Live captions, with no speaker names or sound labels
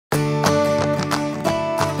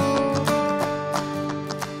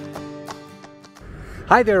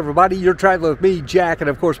Hi there, everybody. You're traveling with me, Jack, and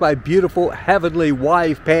of course my beautiful heavenly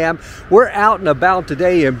wife, Pam. We're out and about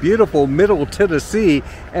today in beautiful Middle Tennessee,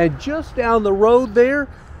 and just down the road there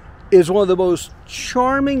is one of the most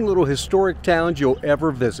charming little historic towns you'll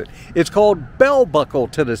ever visit. It's called Bell Buckle,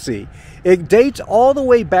 Tennessee. It dates all the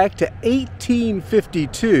way back to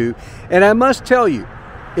 1852, and I must tell you,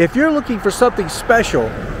 if you're looking for something special,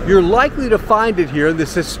 you're likely to find it here in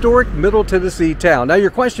this historic Middle Tennessee town. Now your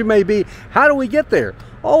question may be, how do we get there?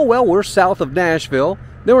 Oh, well, we're south of Nashville,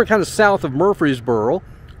 then we're kind of south of Murfreesboro,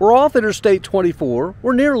 we're off Interstate 24,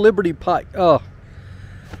 we're near Liberty Pike.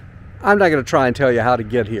 I'm not going to try and tell you how to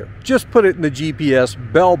get here. Just put it in the GPS,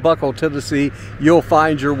 Bell Buckle, Tennessee. You'll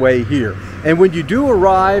find your way here. And when you do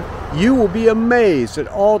arrive, you will be amazed at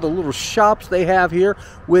all the little shops they have here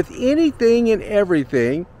with anything and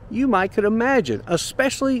everything you might could imagine,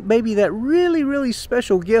 especially maybe that really, really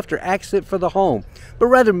special gift or accent for the home. But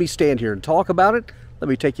rather than me stand here and talk about it, let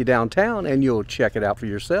me take you downtown and you'll check it out for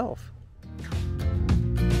yourself.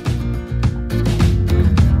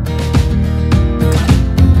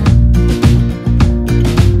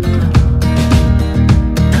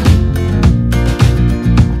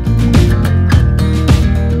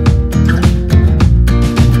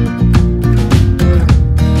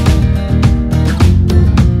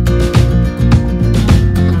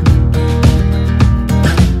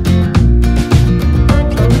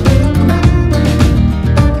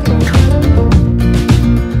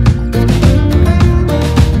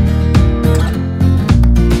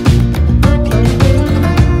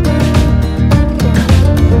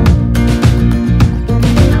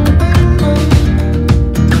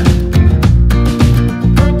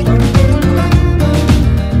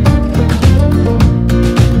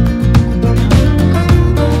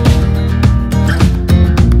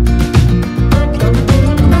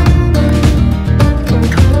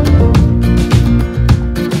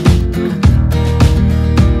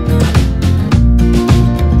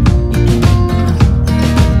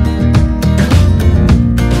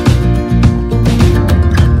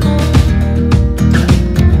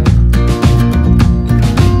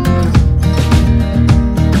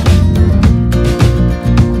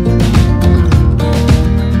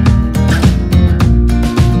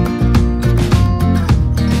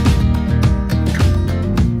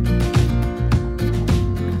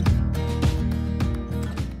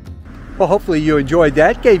 Well, hopefully you enjoyed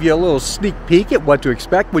that, gave you a little sneak peek at what to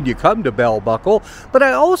expect when you come to Bell Buckle. But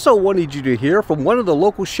I also wanted you to hear from one of the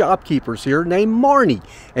local shopkeepers here named Marnie.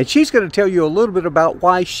 And she's going to tell you a little bit about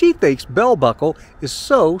why she thinks Bell Buckle is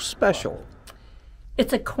so special.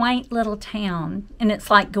 It's a quaint little town, and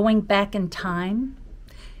it's like going back in time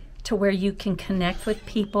to where you can connect with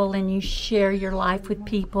people and you share your life with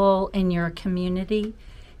people in your community.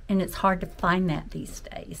 And it's hard to find that these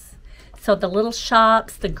days. So the little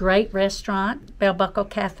shops, the great restaurant, Bell Buckle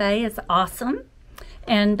Cafe is awesome.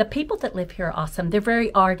 And the people that live here are awesome. They're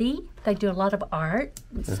very arty. They do a lot of art.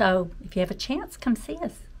 So if you have a chance, come see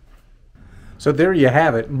us. So there you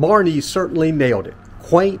have it. Marnie certainly nailed it.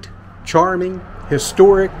 Quaint, charming,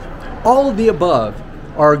 historic, all of the above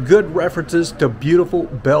are good references to beautiful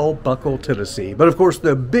Bell Buckle, Tennessee. But of course,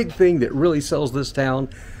 the big thing that really sells this town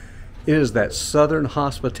is that southern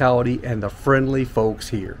hospitality and the friendly folks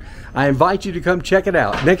here. I invite you to come check it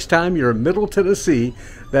out next time you're in Middle Tennessee.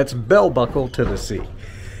 That's Bell Buckle, Tennessee.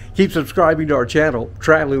 Keep subscribing to our channel,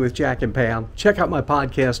 Traveling with Jack and Pam. Check out my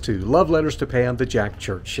podcast too, Love Letters to Pam, The Jack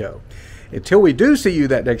Church Show. Until we do see you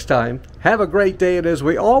that next time, have a great day, and as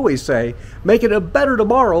we always say, make it a better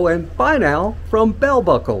tomorrow, and bye now from Bell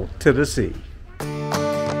Buckle, Tennessee.